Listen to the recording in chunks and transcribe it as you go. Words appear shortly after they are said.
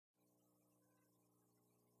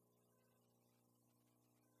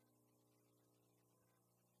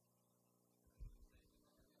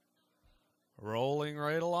moving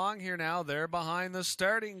right along here now. They're behind the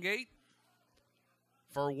starting gate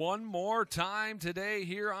for one more time today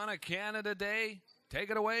here on a Canada Day. Take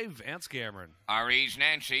it away, Vance Cameron. RE's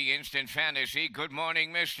Nancy, Instant Fantasy. Good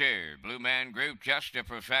morning, mister. Blue Man Group, Just a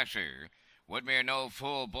Professor. Woodmere No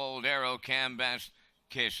Fool, Bold Arrow, Canvas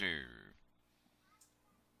Kisser.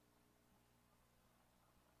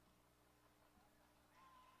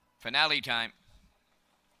 Finale time.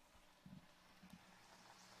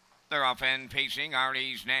 They're off and pacing.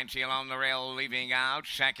 RE's Nancy along the rail, leaving out.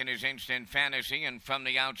 Second is Instant Fantasy, and from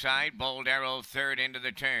the outside, Bold Arrow third into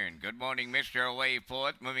the turn. Good morning, Mr. Away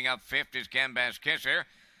fourth. Moving up fifth is Canvas Kisser.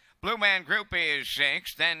 Blue Man Group is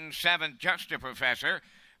sixth. Then seventh, Just a Professor.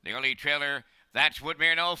 The early trailer, that's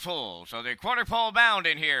Woodmere No Fool. So they're quarter pole bound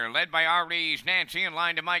in here, led by RE's Nancy in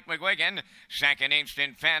line to Mike McGuigan. Second,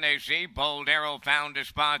 Instant Fantasy. Bold Arrow found a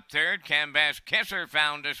spot third. Canvas Kisser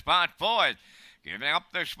found a spot fourth. Giving up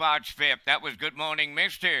the spots fifth. That was Good Morning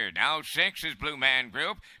Mister. Now sixth is Blue Man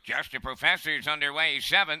Group. Just a Professor's underway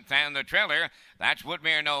seventh. And the trailer, that's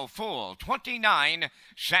Woodmere No Fool. 29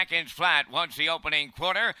 seconds flat once the opening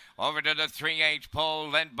quarter. Over to the 3/8 pole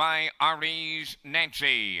led by RE's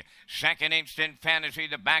Nancy. Second, Instant Fantasy.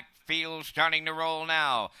 The backfield starting to roll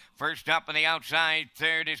now. First up on the outside.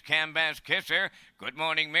 Third is Canvas Kisser. Good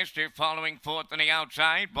Morning Mister following fourth on the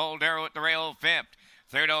outside. Bold Arrow at the rail fifth.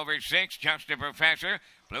 Third over six, Just a Professor.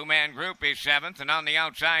 Blue Man Group is seventh, and on the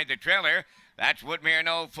outside, the trailer, that's Woodmere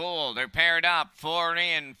No Fool. They're paired up, 4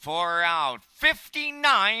 in, 4 out.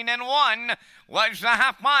 59-1 was the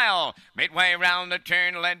half mile. Midway around the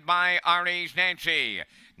turn, led by RE's Nancy.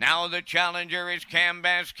 Now the challenger is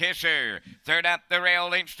Canvas Kisser. Third up the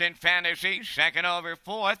rail, Instant Fantasy. Second over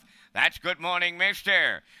fourth, that's Good Morning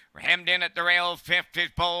Mister. Hemmed in at the rail, fifth is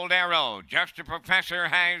Bold Arrow. Just a Professor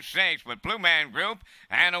has sixth, with Blue Man Group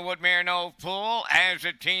and a Woodmere No Fool as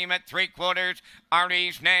a team at three quarters.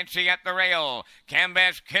 RE's Nancy at the rail.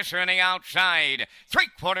 Canvas Kisser on the outside.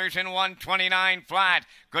 3/4 in 129 flat.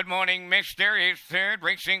 Good Morning Mister is third,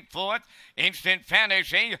 racing fourth. Instant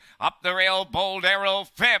Fantasy up the rail, Bold Arrow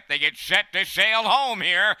fifth. They get set to sail home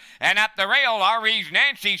here. And at the rail, RE's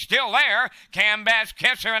Nancy still there. Canvas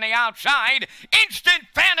Kisser on the outside. Instant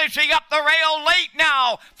Fantasy up the rail late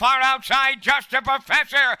now. Far outside, Just a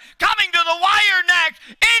Professor. Coming to the wire next.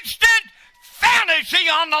 Instant Fantasy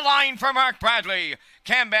on the line for Mark Bradley.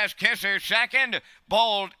 Canvas Kisser second.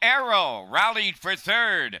 Bold Arrow rallied for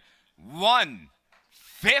third.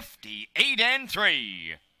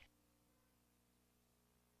 1:58-3.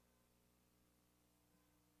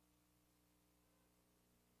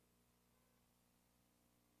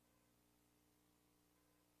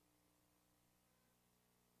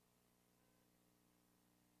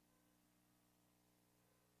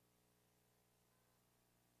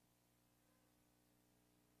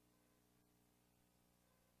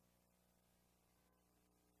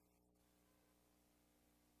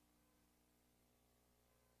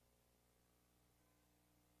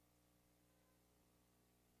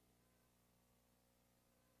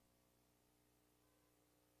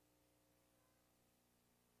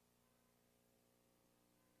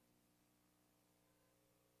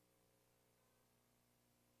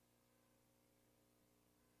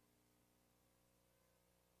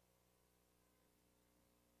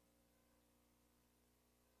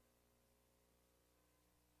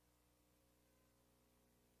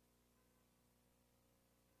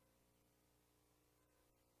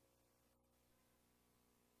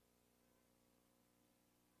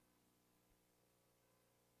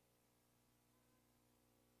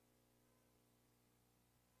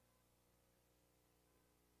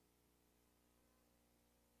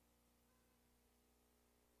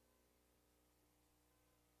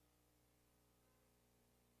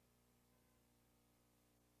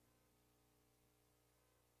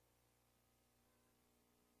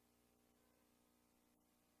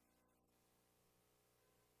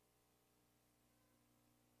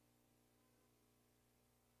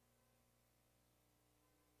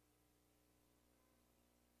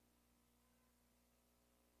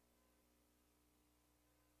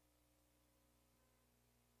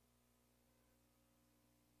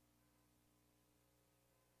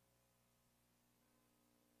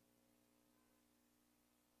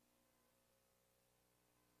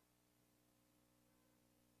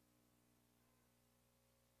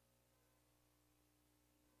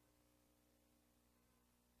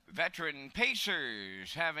 Veteran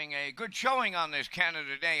Pacers having a good showing on this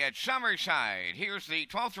Canada Day at Summerside. Here's the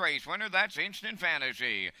 12th race winner. That's Instant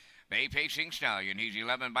Fantasy. Bay Pacing Stallion. He's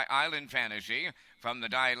 11 by Island Fantasy from the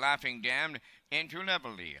Die Laughing Dam into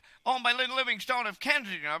Levelly. Owned by Lynn Livingstone of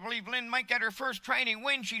Kensington. I believe Lynn might get her first training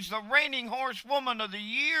win. She's the reigning horsewoman of the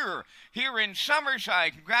year here in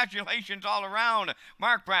Summerside. Congratulations all around.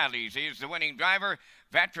 Mark Bradley's is the winning driver.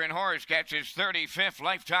 Veteran horse gets his 35th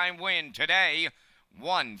lifetime win today.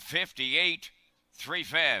 158 3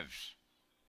 fifths.